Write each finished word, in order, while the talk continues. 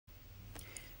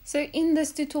So in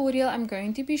this tutorial, I'm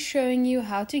going to be showing you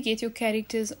how to get your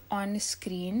characters on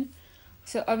screen.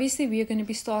 So obviously we are going to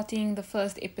be starting the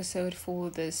first episode for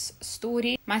this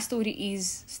story. My story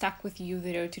is Stuck With You,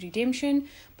 The Road to Redemption,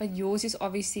 but yours is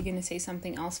obviously going to say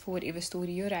something else for whatever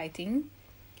story you're writing.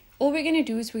 All we're going to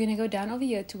do is we're going to go down over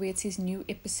here to where it says new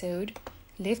episode.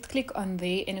 Left click on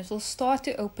there and it will start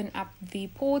to open up the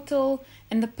portal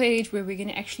and the page where we're going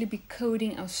to actually be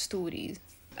coding our stories.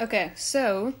 Okay,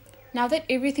 so now that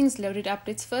everything's loaded up,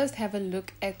 let's first have a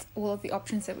look at all of the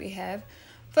options that we have.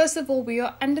 First of all, we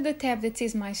are under the tab that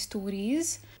says My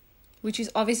Stories, which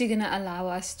is obviously going to allow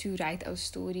us to write our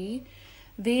story.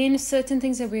 Then certain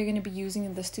things that we're going to be using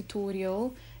in this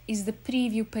tutorial is the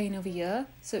preview pane over here.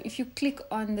 So if you click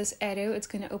on this arrow, it's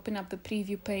going to open up the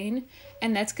preview pane,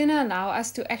 and that's going to allow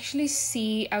us to actually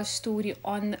see our story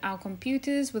on our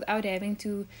computers without having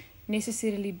to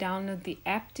necessarily download the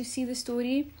app to see the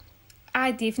story.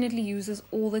 I definitely use this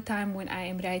all the time when I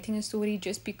am writing a story,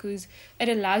 just because it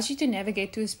allows you to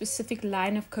navigate to a specific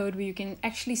line of code where you can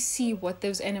actually see what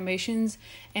those animations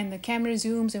and the camera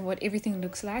zooms and what everything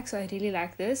looks like. So I really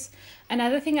like this.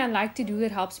 Another thing I like to do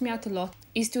that helps me out a lot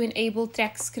is to enable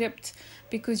TrackScript,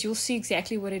 because you'll see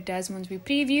exactly what it does once we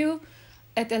preview.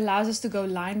 It allows us to go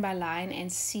line by line and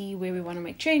see where we want to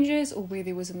make changes or where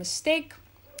there was a mistake.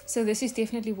 So this is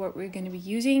definitely what we're going to be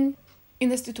using in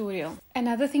this tutorial.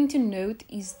 Another thing to note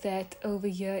is that over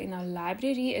here in our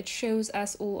library, it shows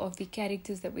us all of the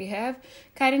characters that we have.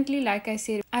 Currently, like I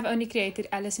said, I've only created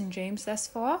Alice and James thus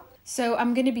far. So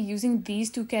I'm going to be using these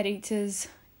two characters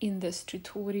in this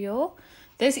tutorial.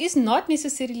 This is not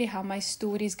necessarily how my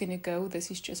story is going to go. This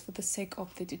is just for the sake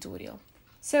of the tutorial.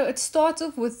 So it starts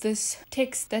off with this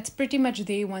text that's pretty much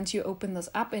there once you open this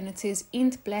up, and it says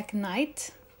int Black Knight.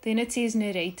 Then it says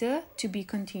narrator to be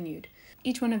continued.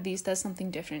 Each one of these does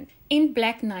something different. int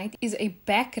Black Knight is a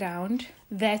background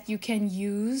that you can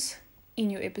use in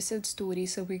your episode story.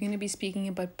 So we're going to be speaking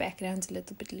about backgrounds a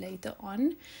little bit later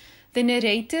on. The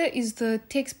narrator is the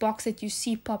text box that you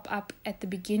see pop up at the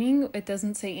beginning. It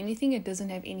doesn't say anything. It doesn't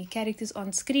have any characters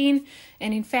on screen.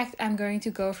 And in fact, I'm going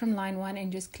to go from line 1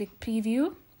 and just click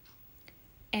preview.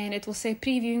 And it will say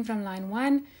previewing from line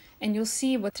 1. And you'll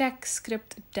see what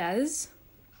TrackScript does.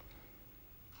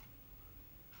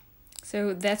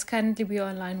 So that's currently we are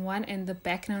on line 1, and the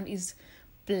background is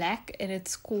black and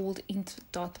it's called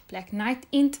int.blackknight.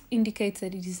 Int indicates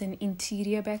that it is an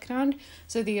interior background.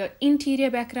 So there are interior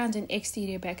backgrounds and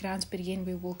exterior backgrounds, but again,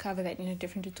 we will cover that in a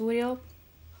different tutorial.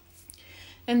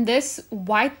 And this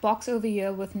white box over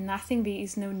here with nothing, there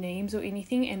is no names or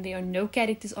anything, and there are no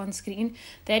characters on screen.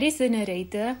 That is the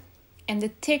narrator. And the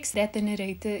text that the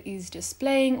narrator is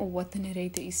displaying, or what the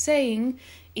narrator is saying,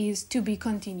 is to be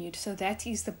continued. So that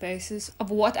is the basis of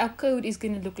what our code is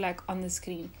going to look like on the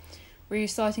screen. We're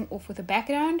starting off with a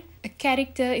background, a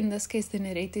character, in this case the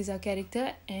narrator is our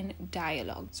character, and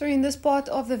dialogue. So in this part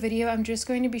of the video, I'm just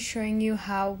going to be showing you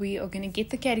how we are going to get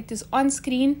the characters on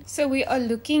screen. So we are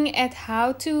looking at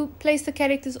how to place the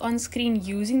characters on screen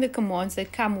using the commands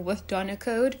that come with Donner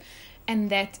Code.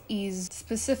 And that is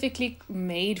specifically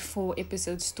made for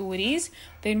episode stories.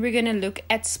 Then we're going to look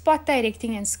at spot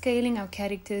directing and scaling our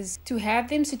characters to have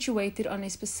them situated on a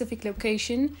specific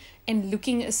location and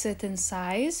looking a certain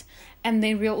size. And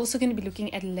then we're also going to be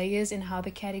looking at layers and how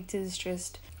the characters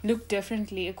just look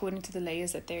differently according to the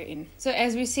layers that they're in. So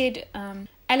as we said,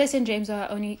 Alice and James are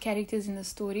our only characters in the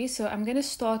story. So I'm going to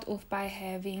start off by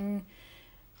having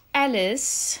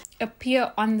Alice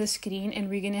appear on the screen, and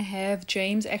we're going to have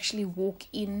James actually walk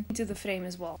into the frame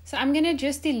as well. So I'm going to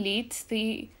just delete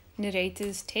the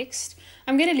narrator's text.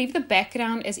 I'm going to leave the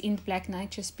background as int Black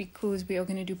Knight just because we are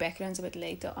going to do backgrounds a bit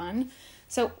later on.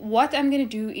 So what I'm going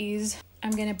to do is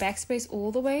I'm going to backspace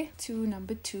all the way to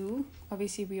number 2.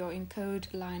 Obviously we are in code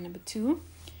line number 2.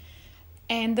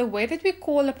 And the way that we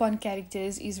call upon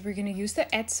characters is we're going to use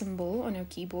the @ symbol on our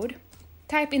keyboard.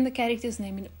 Type in the character's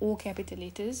name in all capital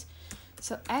letters.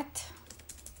 So at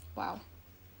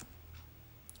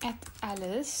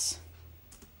Alice.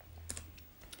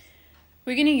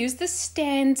 We're going to use the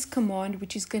stands command,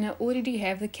 which is going to already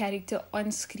have the character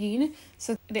on screen.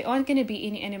 So there aren't going to be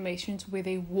any animations where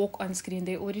they walk on screen.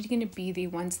 They're already going to be there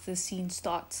once the scene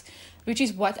starts, which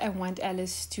is what I want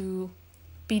Alice to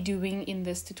be doing in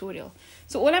this tutorial.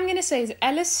 So all I'm going to say is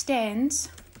Alice stands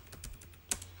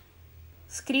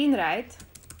screen right.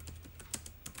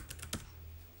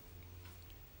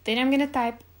 Then I'm going to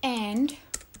type and,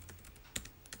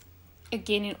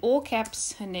 again in all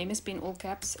caps, her name has been all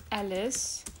caps,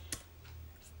 Alice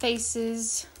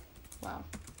faces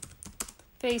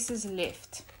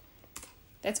left.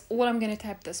 That's all I'm going to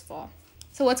type this for.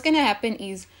 So what's going to happen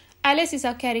is Alice is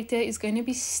our character, is going to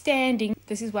be standing.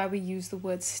 This is why we use the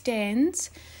word stands.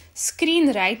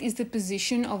 Screen right is the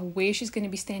position of where she's going to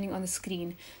be standing on the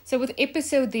screen. So with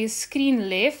episode, there's screen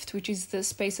left, which is the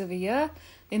space over here.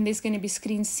 Then there's going to be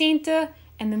screen center,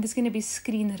 and then there's going to be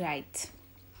screen right.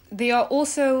 There are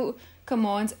also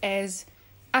commands as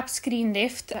up screen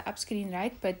left, up screen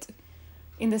right, but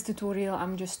in this tutorial,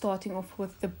 I'm just starting off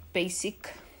with the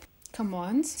basic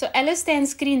commands. So Alice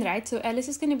stands screen right, so Alice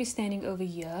is going to be standing over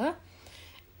here.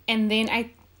 And then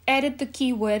I added the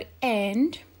keyword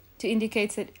and to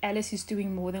indicate that Alice is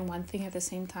doing more than one thing at the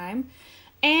same time.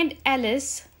 And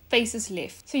Alice faces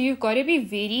left. So you've got to be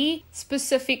very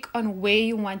specific on where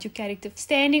you want your character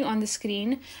standing on the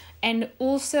screen and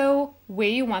also where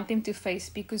you want them to face,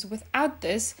 because without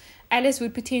this, Alice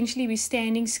would potentially be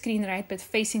standing screen right but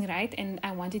facing right, and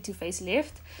I want it to face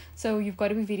left. So you've got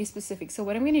to be very specific. So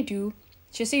what I'm going to do,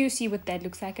 just so you see what that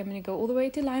looks like, I'm going to go all the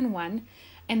way to line 1,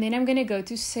 and then I'm going to go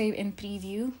to save and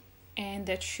preview, and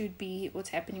that should be what's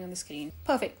happening on the screen.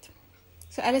 Perfect.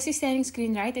 So Alice is standing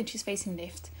screen right and she's facing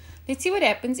left. Let's see what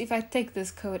happens if I take this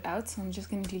code out. So I'm just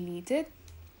going to delete it.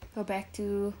 Go back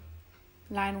to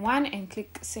line 1 and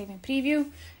click save and preview.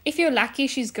 If you're lucky,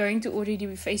 she's going to already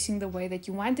be facing the way that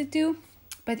you want it to.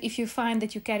 But if you find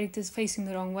that your character is facing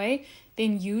the wrong way,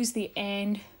 then use the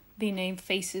and the name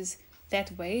faces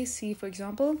that way. See, for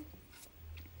example,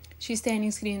 she's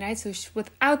standing screen right. So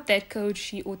without that code,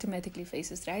 she automatically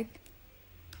faces right.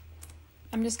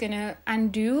 I'm just going to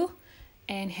undo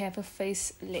and have a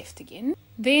face left again.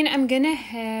 Then I'm going to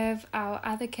have our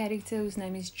other character whose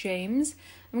name is James.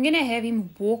 I'm going to have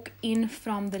him walk in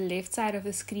from the left side of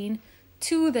the screen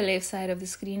to the left side of the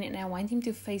screen, and I want him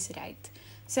to face right.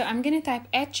 So I'm going to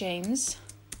type @James,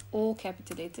 all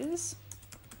capital letters.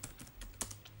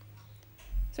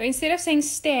 So instead of saying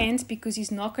stands, because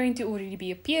he's not going to already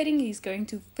be appearing, he's going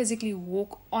to physically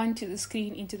walk onto the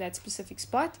screen into that specific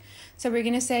spot. So we're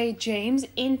going to say James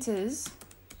enters,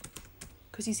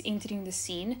 because he's entering the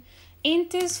scene,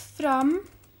 enters from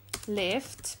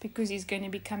left, because he's going to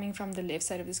be coming from the left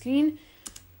side of the screen,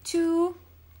 to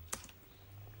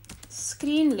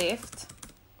screen left.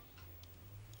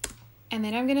 And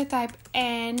then I'm going to type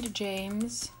and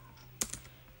James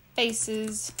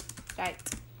faces right.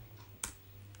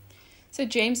 So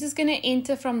James is going to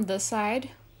enter from this side.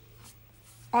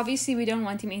 Obviously, we don't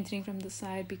want him entering from this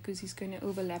side because he's going to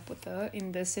overlap with her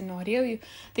in this scenario.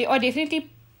 There are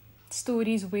definitely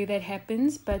stories where that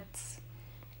happens,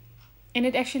 and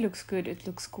it actually looks good. It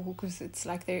looks cool because it's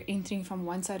like they're entering from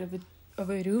one side of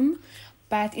a room.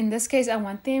 But in this case, I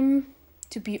want them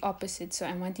to be opposite. So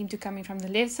I want him to come in from the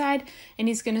left side, and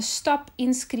he's going to stop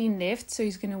in screen left. So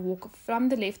he's going to walk from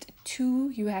the left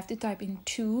to, you have to type in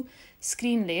to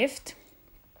screen left.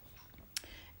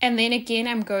 And then again,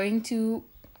 I'm going to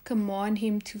command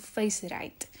him to face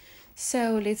right.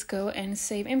 So let's go and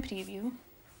save and preview.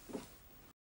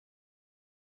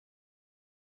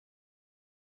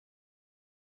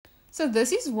 So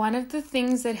this is one of the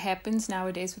things that happens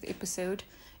nowadays with episode.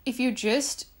 If you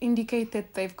just indicate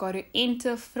that they've got to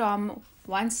enter from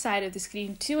one side of the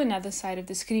screen to another side of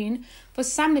the screen, for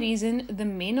some reason, the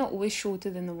men are always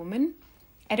shorter than the women.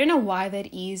 I don't know why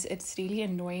that is. It's really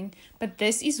annoying. But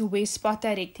this is where spot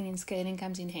directing and scaling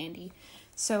comes in handy.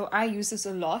 So I use this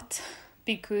a lot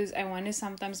because I want to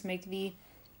sometimes make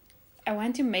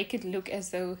it look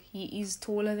as though he is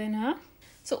taller than her.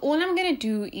 So all I'm going to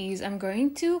do is I'm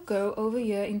going to go over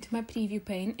here into my preview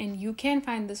pane, and you can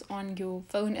find this on your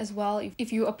phone as well.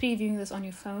 If you are previewing this on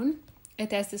your phone,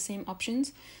 it has the same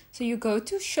options. So you go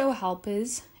to show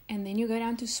helpers, and then you go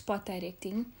down to spot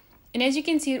directing. And as you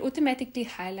can see, it automatically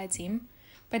highlights him.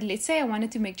 But let's say I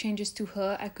wanted to make changes to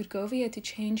her. I could go over here to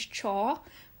change char,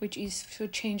 which is for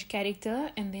change character,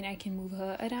 and then I can move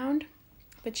her around.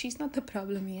 But she's not the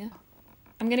problem here.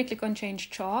 I'm going to click on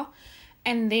change char.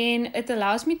 And then it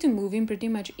allows me to move him pretty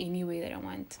much anywhere that I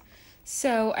want.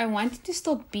 So I want him to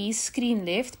still be screen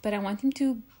left, but I want him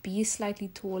to be slightly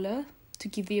taller to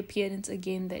give the appearance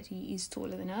again that he is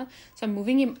taller than her. So I'm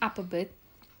moving him up a bit.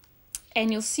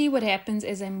 And you'll see what happens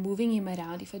as I'm moving him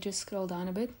around. If I just scroll down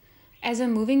a bit. As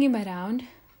I'm moving him around,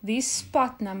 these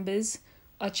spot numbers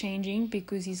are changing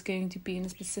because he's going to be in a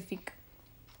specific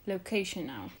location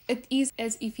now. It is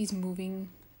as if he's moving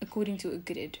according to a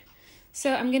grid.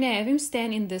 So I'm going to have him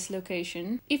stand in this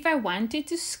location. If I wanted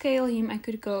to scale him, I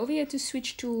could go over here to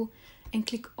switch tool and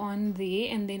click on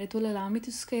there, and then it will allow me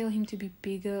to scale him to be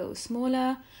bigger or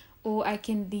smaller, or I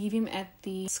can leave him at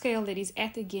the scale that he's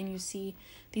at. Again, you see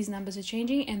these numbers are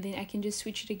changing, and then I can just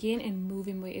switch it again and move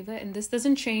him wherever. And this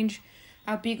doesn't change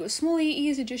how big or small he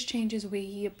is, it just changes where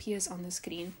he appears on the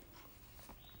screen.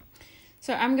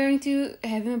 So I'm going to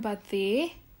have him about there,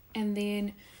 and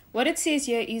then what it says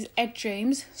here is at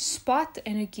James spot,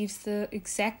 and it gives the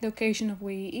exact location of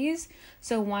where he is.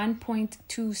 So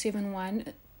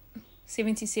 1.271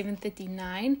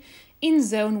 7739 in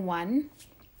zone 1.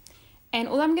 And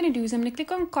all I'm going to do is I'm going to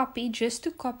click on copy just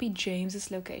to copy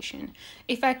James's location.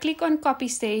 If I click on copy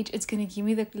stage, it's going to give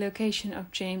me the location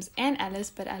of James and Alice,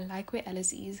 but I like where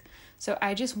Alice is, so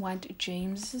I just want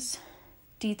James's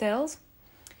details.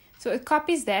 So it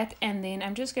copies that, and then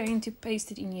I'm just going to paste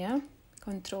it in here,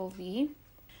 Control V,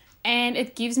 and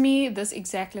it gives me this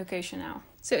exact location now.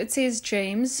 So it says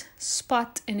James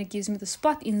spot, and it gives me the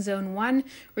spot in zone 1.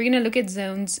 We're going to look at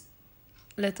zones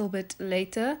a little bit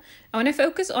later. I want to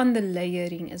focus on the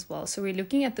layering as well. So we're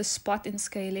looking at the spot and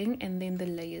scaling, and then the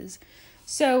layers.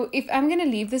 So if I'm going to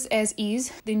leave this as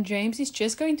is, then James is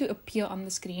just going to appear on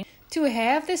the screen to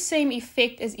have the same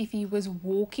effect as if he was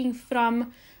walking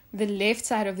from the left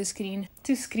side of the screen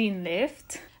to screen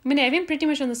left. I'm going to have him pretty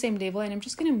much on the same level, and I'm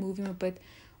just going to move him a bit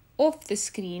off the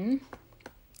screen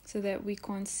so that we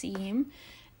can't see him.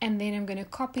 And then I'm going to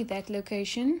copy that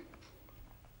location.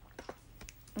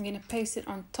 I'm going to paste it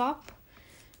on top,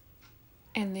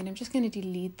 and then I'm just going to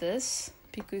delete this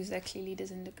because that clearly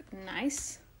doesn't look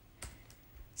nice.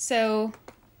 So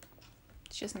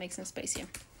let's just make some space here.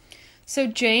 So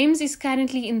James is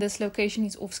currently in this location.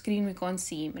 He's off screen. We can't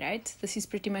see him, right? This is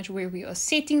pretty much where we are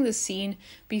setting the scene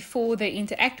before they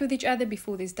interact with each other,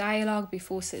 before there's dialogue,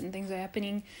 before certain things are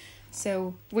happening.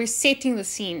 So we're setting the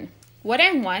scene. What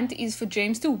I want is for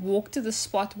James to walk to the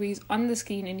spot where he's on the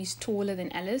screen and he's taller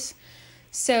than Alice.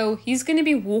 So he's going to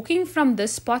be walking from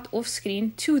this spot off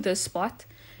screen to this spot.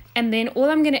 And then all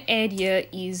I'm going to add here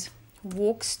is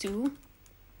walks to.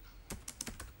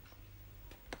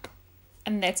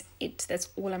 And that's it. That's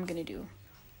all I'm going to do.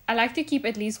 I like to keep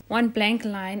at least one blank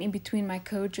line in between my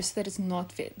code just so that it's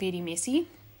not very messy.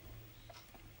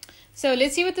 So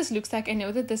let's see what this looks like. I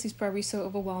know that this is probably so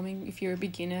overwhelming if you're a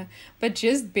beginner, but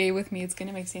just bear with me. It's going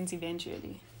to make sense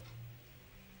eventually.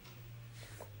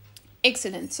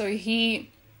 Excellent. So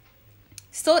he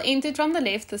still entered from the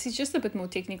left. This is just a bit more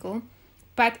technical.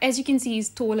 But as you can see, he's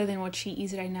taller than what she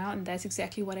is right now. And that's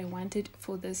exactly what I wanted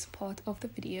for this part of the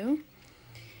video.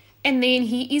 And then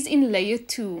he is in layer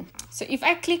 2. So if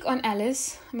I click on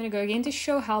Alice, I'm going to go again to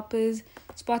show helpers,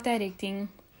 spot directing.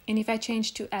 And if I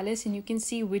change to Alice, and you can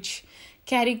see which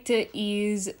character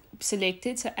is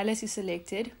selected. So Alice is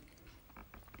selected.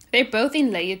 They're both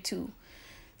in layer 2.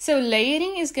 So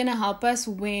layering is going to help us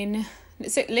when,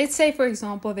 so let's say, for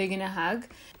example, they're going to hug.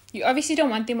 You obviously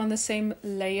don't want them on the same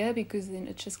layer because then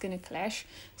it's just going to clash.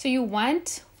 So you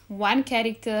want one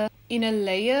character in a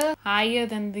layer higher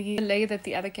than the layer that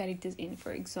the other character is in,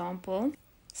 for example.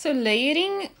 So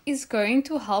layering is going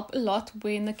to help a lot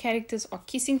when the characters are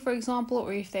kissing, for example,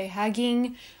 or if they're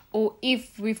hugging, or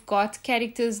if we've got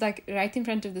characters like right in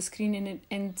front of the screen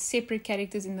and separate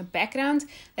characters in the background.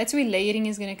 That's where layering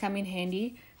is going to come in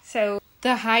handy. So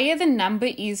the higher the number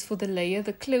is for the layer,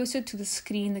 the closer to the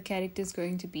screen the character is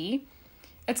going to be.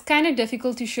 It's kind of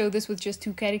difficult to show this with just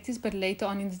 2 characters, but later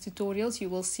on in the tutorials you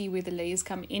will see where the layers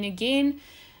come in again.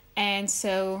 And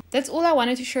so that's all I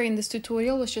wanted to show in this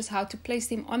tutorial, was just how to place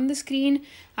them on the screen,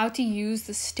 how to use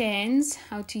the stands,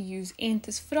 how to use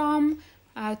enters from,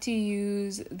 how to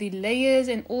use the layers,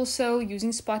 and also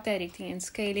using spot directing and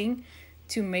scaling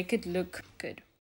to make it look good.